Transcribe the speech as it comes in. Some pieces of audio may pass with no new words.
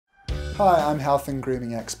Hi, I'm health and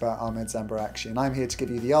grooming expert Ahmed Zambarakji, and I'm here to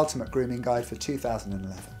give you the ultimate grooming guide for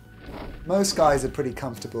 2011. Most guys are pretty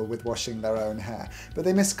comfortable with washing their own hair, but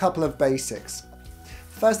they miss a couple of basics.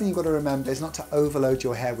 First thing you've got to remember is not to overload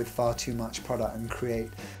your hair with far too much product and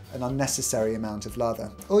create an unnecessary amount of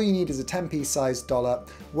lather. All you need is a 10p sized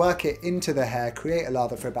dollop, work it into the hair, create a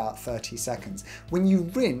lather for about 30 seconds. When you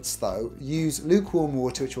rinse though, use lukewarm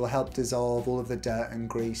water which will help dissolve all of the dirt and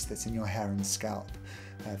grease that's in your hair and scalp.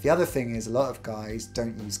 The other thing is a lot of guys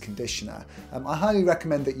don't use conditioner. I highly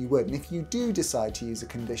recommend that you would, and if you do decide to use a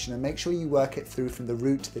conditioner, make sure you work it through from the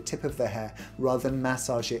root to the tip of the hair rather than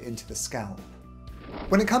massage it into the scalp.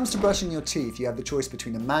 When it comes to brushing your teeth, you have the choice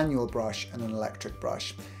between a manual brush and an electric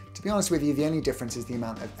brush. To be honest with you, the only difference is the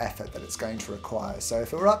amount of effort that it's going to require, so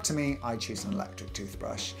if it were up to me, I'd choose an electric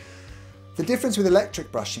toothbrush. The difference with electric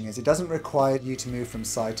brushing is it doesn't require you to move from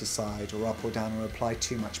side to side or up or down or apply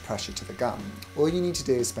too much pressure to the gum. All you need to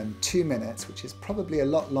do is spend 2 minutes, which is probably a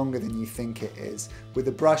lot longer than you think it is, with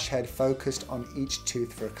the brush head focused on each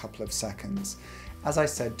tooth for a couple of seconds. As I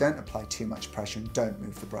said, don't apply too much pressure and don't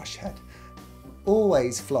move the brush head.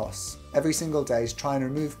 Always floss. Every single day, try and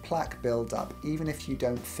remove plaque build-up, even if you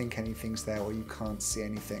don't think anything's there or you can't see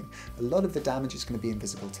anything. A lot of the damage is going to be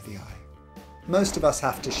invisible to the eye. Most of us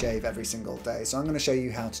have to shave every single day, so I'm going to show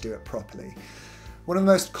you how to do it properly. One of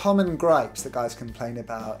the most common gripes that guys complain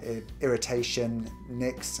about is irritation,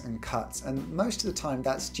 nicks and cuts, and most of the time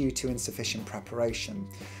that's due to insufficient preparation.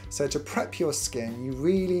 So to prep your skin, you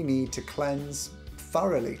really need to cleanse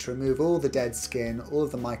thoroughly to remove all the dead skin, all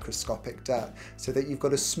of the microscopic dirt, so that you've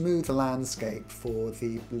got a smooth landscape for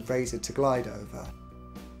the razor to glide over.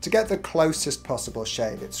 To get the closest possible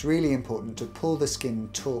shave, it's really important to pull the skin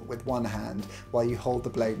taut with one hand while you hold the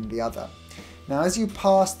blade in the other. Now, as you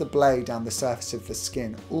pass the blade down the surface of the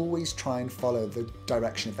skin, always try and follow the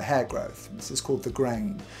direction of the hair growth. This is called the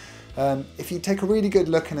grain. If you take a really good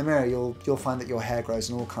look in the mirror, you'll find that your hair grows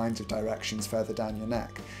in all kinds of directions further down your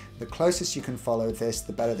neck. The closest you can follow this,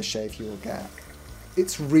 the better the shave you will get.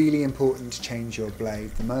 It's really important to change your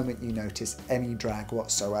blade the moment you notice any drag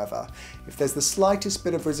whatsoever. If there's the slightest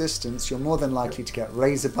bit of resistance, you're more than likely to get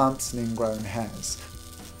razor bumps and ingrown hairs.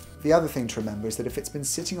 The other thing to remember is that if it's been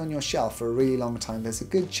sitting on your shelf for a really long time, there's a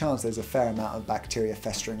good chance there's a fair amount of bacteria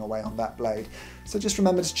festering away on that blade, so just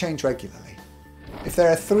remember to change regularly. If there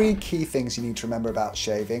are 3 key things you need to remember about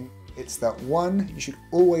shaving, it's that 1, you should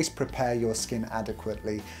always prepare your skin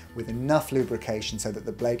adequately with enough lubrication so that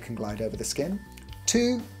the blade can glide over the skin.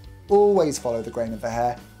 2, always follow the grain of the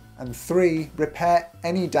hair. And 3, repair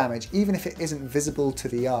any damage, even if it isn't visible to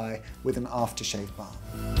the eye, with an aftershave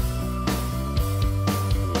balm.